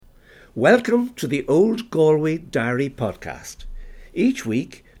Welcome to the Old Galway Diary podcast. Each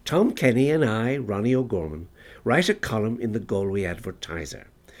week, Tom Kenny and I, Ronnie O'Gorman, write a column in the Galway Advertiser.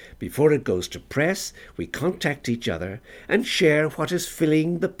 Before it goes to press, we contact each other and share what is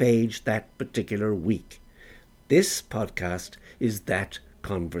filling the page that particular week. This podcast is that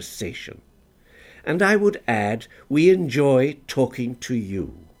conversation. And I would add, we enjoy talking to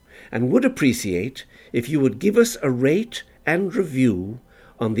you and would appreciate if you would give us a rate and review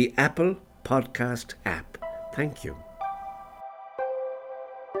on the Apple Podcast app. Thank you.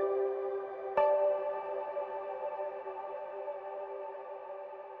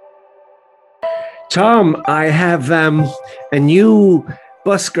 Tom, I have a new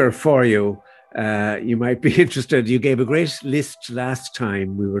busker for you. You might be interested. You gave a great list last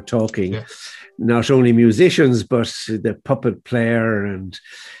time we were talking. Yeah. Not only musicians, but the puppet player and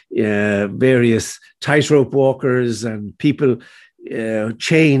various tightrope walkers and people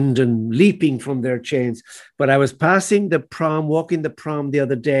chained and leaping from their chains. But I was passing the prom, walking the prom the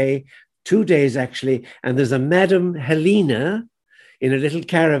other day, 2 days actually, and there's a Madam Helena in a little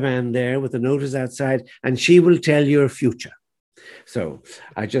caravan there with the notice outside, and she will tell your future. So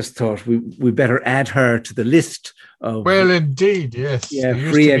I just thought we better add her to the list of... Well, indeed, yes. Yeah, there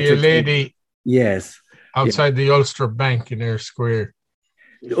used to be a lady outside the Ulster Bank in Eyre Square.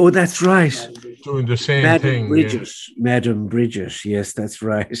 Oh, that's right. Doing the same Madam thing. Bridget. Yeah. Madam Bridget. Yes, that's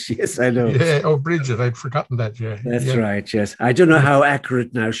right. Yes, I know. Yeah. Oh, Bridget. I'd forgotten that. Yeah. That's right. Yes. I don't know how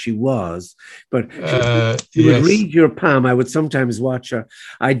accurate now she was, but she would read your palm. I would sometimes watch her.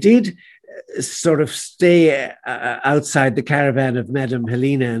 I did sort of stay outside the caravan of Madam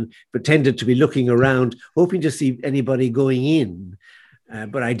Helena and pretended to be looking around, hoping to see anybody going in.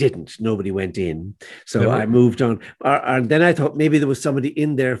 But I didn't. Nobody went in. So I moved on. And then I thought maybe there was somebody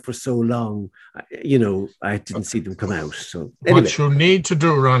in there for so long, I didn't see them come out. So anyway. What you need to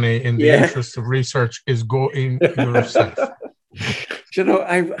do, Ronnie, in the interest of research, is go in yourself.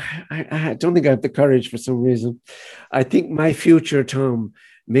 I don't think I have the courage for some reason. I think my future, Tom,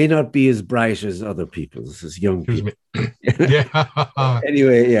 may not be as bright as other people's, as young people.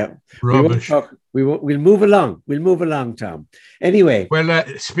 Anyway, yeah. Rubbish. We'll move along. We'll move along, Tom. Anyway. Well,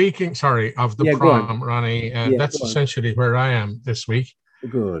 speaking, of the prom, Ronnie, that's essentially where I am this week.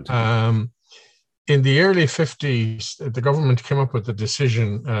 Good. In the early 50s, the government came up with the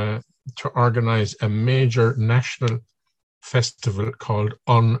decision to organise a major national festival called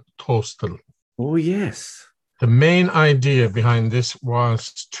An Tóstal. Oh, yes. The main idea behind this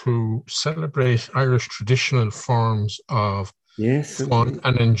was to celebrate Irish traditional forms of fun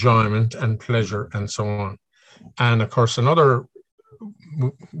and enjoyment and pleasure and so on. And of course, another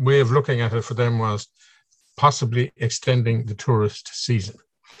way of looking at it for them was possibly extending the tourist season.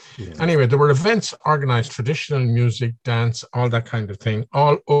 Yeah. Anyway, there were events organized, traditional music, dance, all that kind of thing,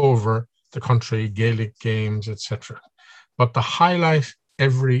 all over the country, Gaelic games, etc. But the highlight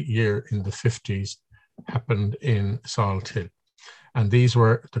every year in the 50s happened in Salt Hill. And these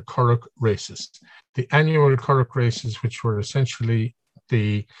were the Currach races, the annual Currach races, which were essentially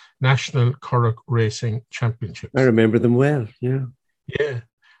the National Currach Racing Championships. I remember them well, yeah. Yeah.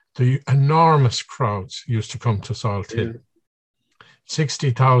 The enormous crowds used to come to Salt Hill.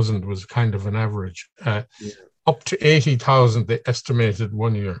 60,000 was kind of an average. Up to 80,000 they estimated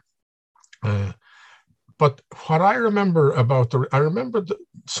one year. But what I remember about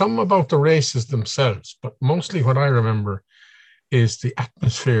some about the races themselves, but mostly what I remember is the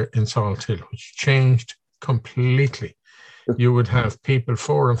atmosphere in Salt Hill, which changed completely. You would have people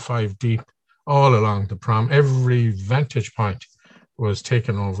 4 and 5 deep all along the prom. Every vantage point was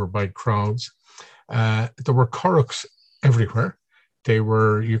taken over by crowds. There were currachs everywhere.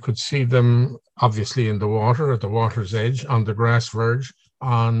 You could see them obviously in the water, at the water's edge, on the grass verge,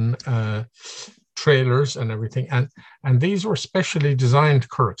 on trailers and everything. And these were specially designed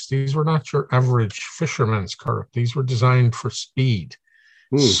currachs. These were not your average fisherman's currach. These were designed for speed.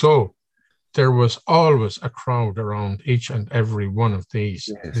 So there was always a crowd around each and every one of these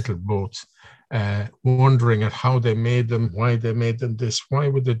little boats, wondering at how they made them, why they made them this, why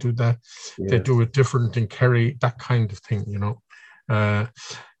would they do that? They do it different in Kerry, that kind of thing,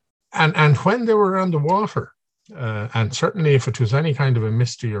 And when they were on the water, and certainly if it was any kind of a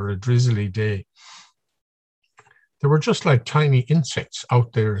misty or a drizzly day, they were just like tiny insects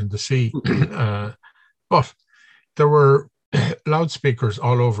out there in the sea. But there were loudspeakers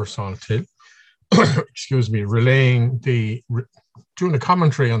all over Salt Hill, doing a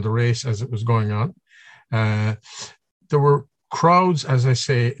commentary on the race as it was going on. There were crowds, as I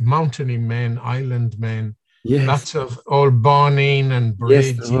say, mountainy men, island men, lots of old Bonine and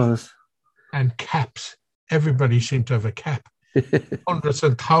braids and caps. Everybody seemed to have a cap hundreds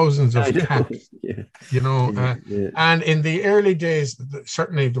and thousands of caps, and in the early days,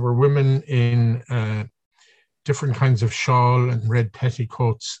 certainly there were women in different kinds of shawl and red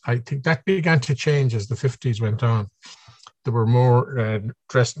petticoats. I think that began to change as the 50s went on. There were more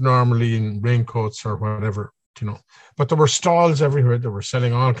dressed normally in raincoats or whatever, but there were stalls everywhere. They were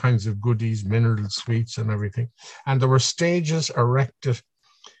selling all kinds of goodies, mineral sweets and everything. And there were stages erected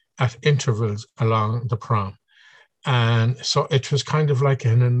at intervals along the prom. And so it was kind of like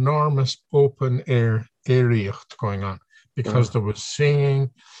an enormous open air area going on, because there was singing,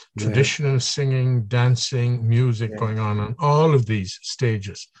 traditional singing, dancing, music going on all of these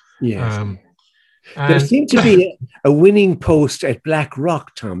stages. Yes. There seemed to be a winning post at Black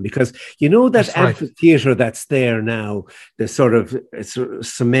Rock, Tom, because you know that amphitheatre that's there now, the sort of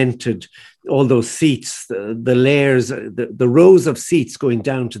cemented, all those seats, the layers, the rows of seats going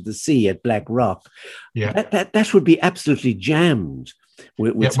down to the sea at Black Rock. Yeah, that would be absolutely jammed.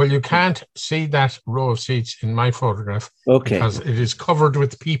 Well, you can't see that row of seats in my photograph because it is covered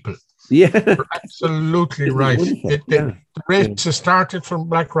with people. Yeah, you're absolutely right. The race started from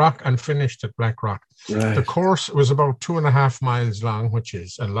Black Rock and finished at Black Rock. Right. The course was about 2.5 miles long, which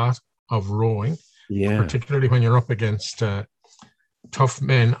is a lot of rowing, particularly when you're up against tough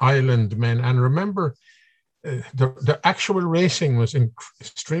men, island men. And remember, the actual racing was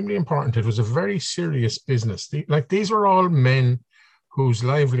extremely important. It was a very serious business. These were all men whose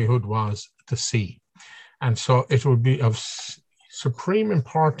livelihood was the sea. And so it would be of supreme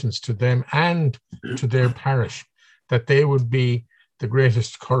importance to them and to their parish that they would be the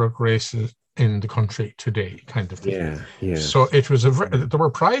greatest Currach races in the country today, kind of thing. So it was there were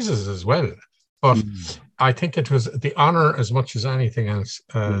prizes as well, but I think it was the honor as much as anything else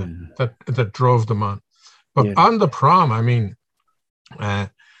that drove them on. But on the prom, I mean,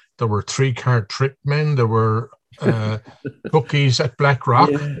 there were 3-card trick men, there were bookies at Black Rock.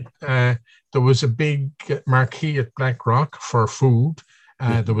 There was a big marquee at Black Rock for food.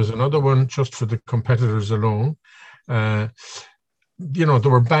 There was another one just for the competitors alone. There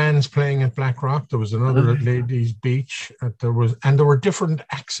were bands playing at Black Rock. There was another at Ladies Beach. There were different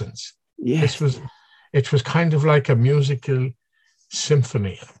accents. Yes. It was kind of like a musical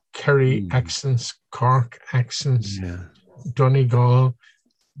symphony. Kerry accents, Cork accents, Donegal,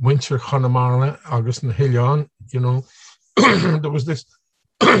 Windsor, Connemara, August and Hillion. There was this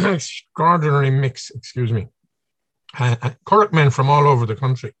extraordinary mix, Currach men from all over the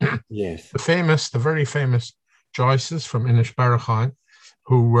country. The very famous Joyces from Inishbarachain,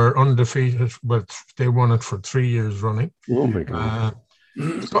 who were undefeated, but they won it for 3 years running. Oh my God.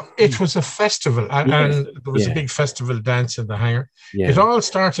 So it was a festival, and there was a big festival dance in the hangar. It all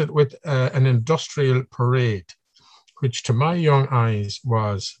started with an industrial parade, which to my young eyes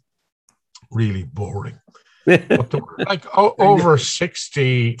was really boring. But there were over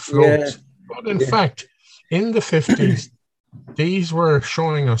 60 floats. But in fact, in the 50s, these were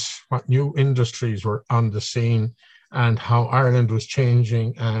showing us what new industries were on the scene and how Ireland was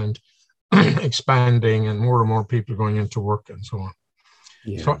changing and expanding, and more people going into work and so on.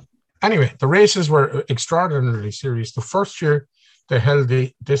 So anyway, the races were extraordinarily serious. The first year they held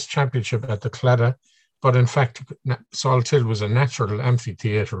this championship at the Clare, but in fact, Salthill was a natural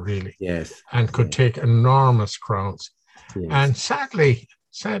amphitheatre, really, and could take enormous crowds. And sadly,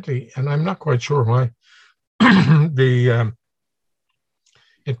 and I'm not quite sure why,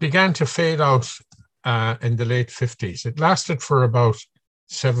 it began to fade out in the late 50s. It lasted for about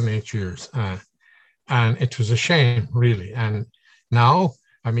 7-8 years, and it was a shame, really. And now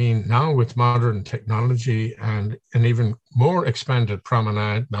with modern technology and an even more expanded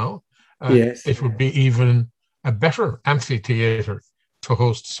promenade now, it would be even a better amphitheatre to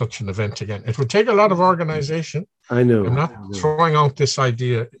host such an event again. It would take a lot of organization. I know. I'm not throwing out this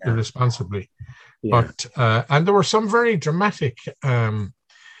idea irresponsibly. But and there were some very dramatic. In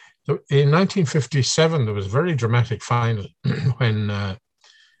 1957, there was a very dramatic final when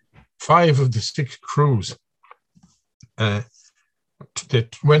 5 of the 6 crews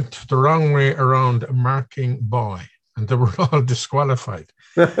that went the wrong way around a marking buoy, and they were all disqualified.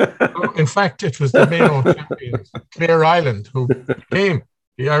 So, in fact, it was the Mayo champions, Clare Island, who became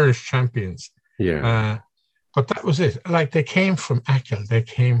the Irish champions. But that was it. They came from Achill, they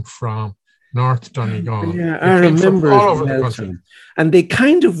came from North Donegal. I remember all over the country. And they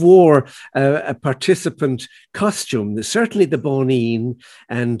kind of wore a participant costume. Certainly the Bonine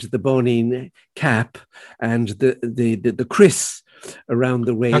and the Bonine cap and the Chris around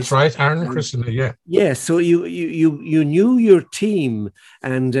the race. That's right, Aaron and Christina, yeah. Yeah, so you knew your team,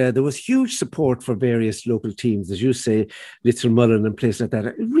 and there was huge support for various local teams, as you say, Litzermullen and places like that.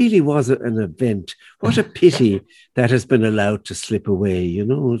 It really was an event. What a pity that has been allowed to slip away, you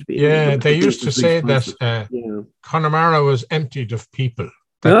know. Yeah, they used to say that Connemara was emptied of people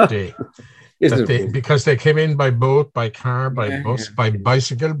that day. Because they came in by boat, by car, by bus, by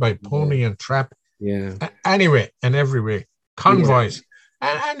bicycle, by pony and trap. Yeah. Anyway, in every way. Convoys.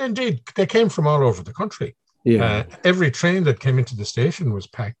 And indeed, they came from all over the country. Yeah. Every train that came into the station was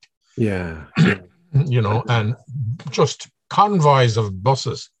packed. Yeah. You know, and just convoys of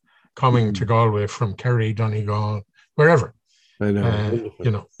buses coming to Galway from Kerry, Donegal, wherever. I know.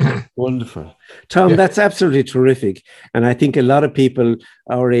 You know. Wonderful. Tom, that's absolutely terrific. And I think a lot of people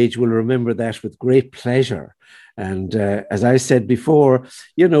our age will remember that with great pleasure. And as I said before,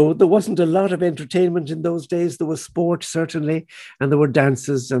 you know, there wasn't a lot of entertainment in those days. There was sport, certainly, and there were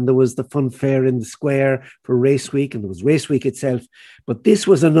dances, and there was the fun fair in the square for race week, and there was race week itself. But this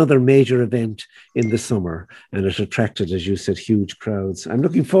was another major event in the summer, and it attracted, as you said, huge crowds. I'm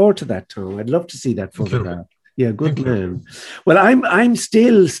looking forward to that, Tom. I'd love to see that photograph. Yeah, good man. Well, I'm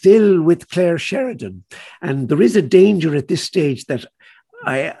still with Clare Sheridan, and there is a danger at this stage that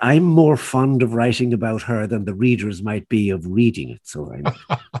I'm more fond of writing about her than the readers might be of reading it. So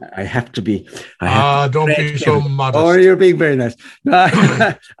I have to be. Don't be so modest. Oh, you're being very nice. No,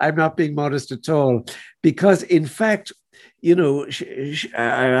 I'm not being modest at all, because in fact, you know,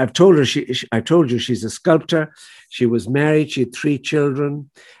 I've told her I told you she's a sculptor. She was married. She had 3 children.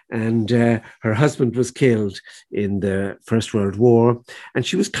 And her husband was killed in the First World War. And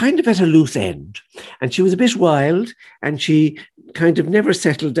she was kind of at a loose end. And she was a bit wild. And she kind of never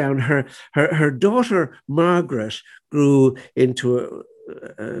settled down. Her daughter, Margaret, grew into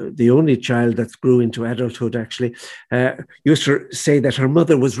the only child that grew into adulthood, actually, used to say that her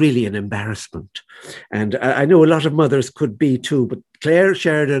mother was really an embarrassment. And I know a lot of mothers could be too, but Clare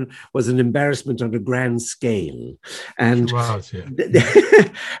Sheridan was an embarrassment on a grand scale. And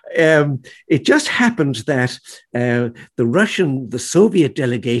it just happened that the Soviet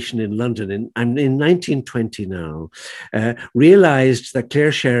delegation in London in 1920 now realized that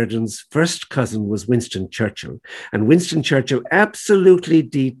Clare Sheridan's first cousin was Winston Churchill. And Winston Churchill absolutely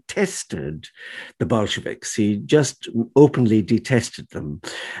detested the Bolsheviks. He just openly detested them.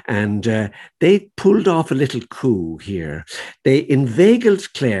 And they pulled off a little coup here. They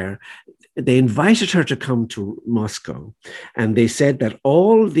inveigled Clare. They invited her to come to Moscow, and they said that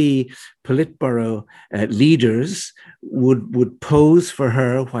all the Politburo leaders would pose for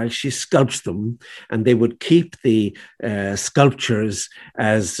her while she sculpts them, and they would keep the sculptures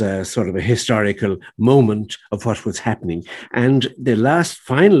as sort of a historical moment of what was happening. And the last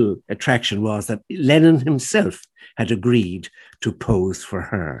final attraction was that Lenin himself had agreed to pose for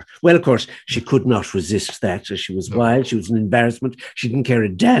her. Well, of course, she could not resist that. She was wild. She was an embarrassment. She didn't care a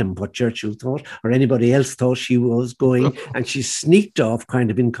damn what Churchill thought or anybody else thought she was going. And she sneaked off kind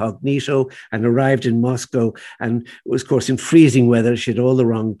of incognito and arrived in Moscow, and was, of course, in freezing weather. She had all the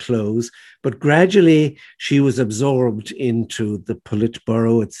wrong clothes. But gradually, she was absorbed into the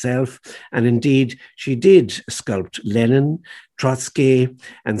Politburo itself. And indeed, she did sculpt Lenin, Trotsky,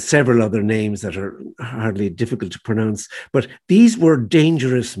 and several other names that are hardly difficult to pronounce. But these were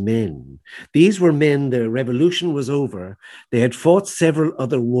dangerous men. These were men, the revolution was over. They had fought several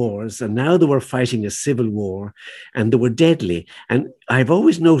other wars, and now they were fighting a civil war, and they were deadly. And I've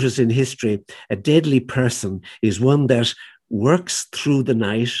always noticed in history, a deadly person is one that works through the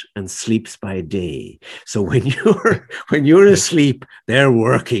night and sleeps by day. So when you're asleep, they're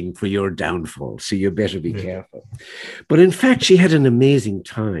working for your downfall. So you better be careful. But in fact, she had an amazing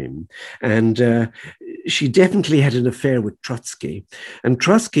time, and she definitely had an affair with Trotsky. And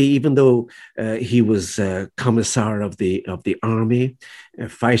Trotsky, even though he was commissar of the army,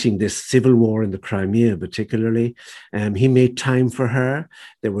 fighting this civil war in the Crimea, particularly, he made time for her.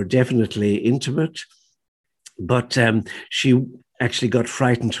 They were definitely intimate. But she actually got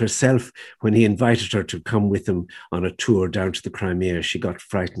frightened herself when he invited her to come with him on a tour down to the Crimea. She got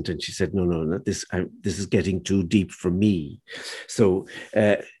frightened and she said, no, this is getting too deep for me. So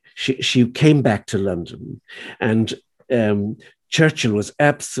she came back to London, and Churchill was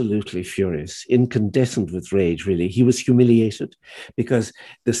absolutely furious, incandescent with rage, really. He was humiliated because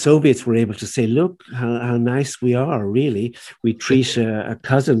the Soviets were able to say, look how nice we are, really. We treat a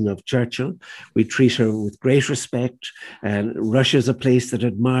cousin of Churchill, we treat her with great respect, and Russia's a place that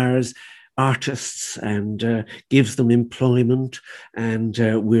admires artists and gives them employment. And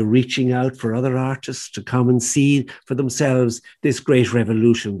we're reaching out for other artists to come and see for themselves this great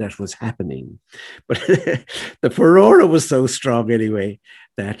revolution that was happening. But the furore was so strong anyway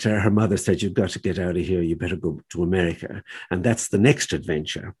that her mother said, you've got to get out of here. You better go to America. And that's the next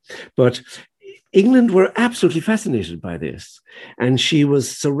adventure. But England were absolutely fascinated by this. And she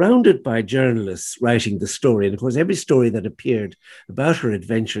was surrounded by journalists writing the story. And of course, every story that appeared about her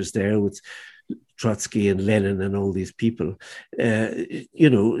adventures there with Trotsky and Lenin and all these people,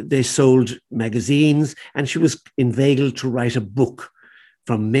 they sold magazines, and she was inveigled to write a book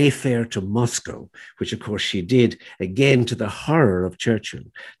from Mayfair to Moscow, which of course she did, again to the horror of Churchill,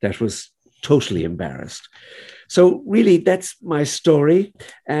 that was totally embarrassed. So really, that's my story.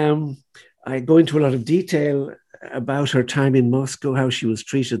 I go into a lot of detail about her time in Moscow, how she was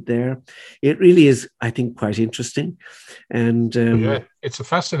treated there. It really is, I think, quite interesting. And it's a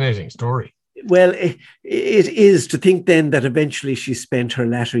fascinating story. Well, it is, to think then that eventually she spent her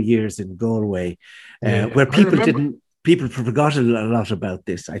latter years in Galway, where people forgot a lot about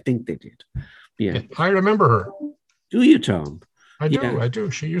this. I think they did. Yeah. I remember her. Do you, Tom? I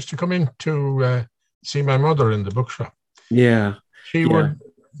do. She used to come in to see my mother in the bookshop. Yeah. She would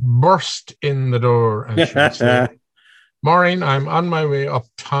burst in the door and she would say, Maureen, I'm on my way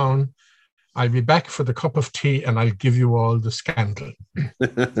uptown. I'll be back for the cup of tea and I'll give you all the scandal.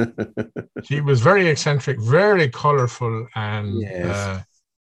 She was very eccentric, very colourful, and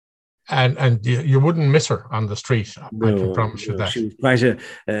and you wouldn't miss her on the street. I can promise you that. She was quite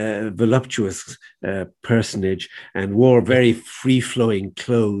a voluptuous personage and wore very free-flowing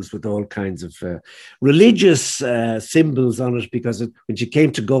clothes with all kinds of religious symbols on it, because when she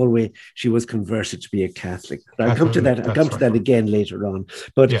came to Galway, she was converted to be a Catholic. I'll come to that. I'll come to that again later on.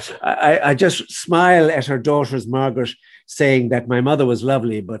 But I just smile at her daughters, Margaret, saying that my mother was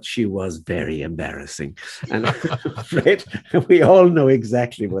lovely, but she was very embarrassing. And I'm afraid we all know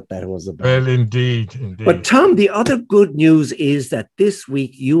exactly what that was about. Well, indeed. But Tom, the other good news is that this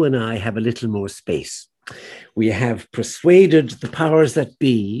week you and I have a little more space. We have persuaded the powers that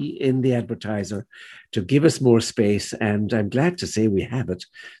be in the Advertiser to give us more space, and I'm glad to say we have it.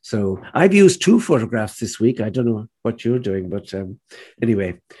 So I've used 2 photographs this week. I don't know what you're doing, but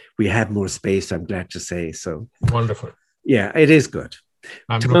anyway, we have more space, I'm glad to say. So wonderful. Yeah, it is good.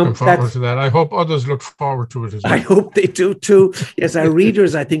 I'm looking forward to that. I hope others look forward to it as well. I hope they do too. Yes, our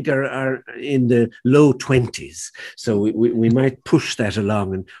readers, I think, are in the low 20s. So we might push that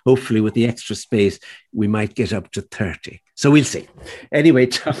along, and hopefully with the extra space, we might get up to 30. So we'll see. Anyway,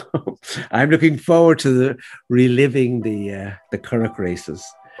 Tom, I'm looking forward to reliving the Currach races.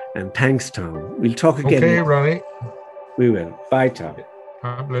 And thanks, Tom. We'll talk again. Okay, Ronnie. We will. Bye, Tom.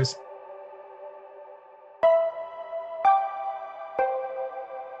 God bless.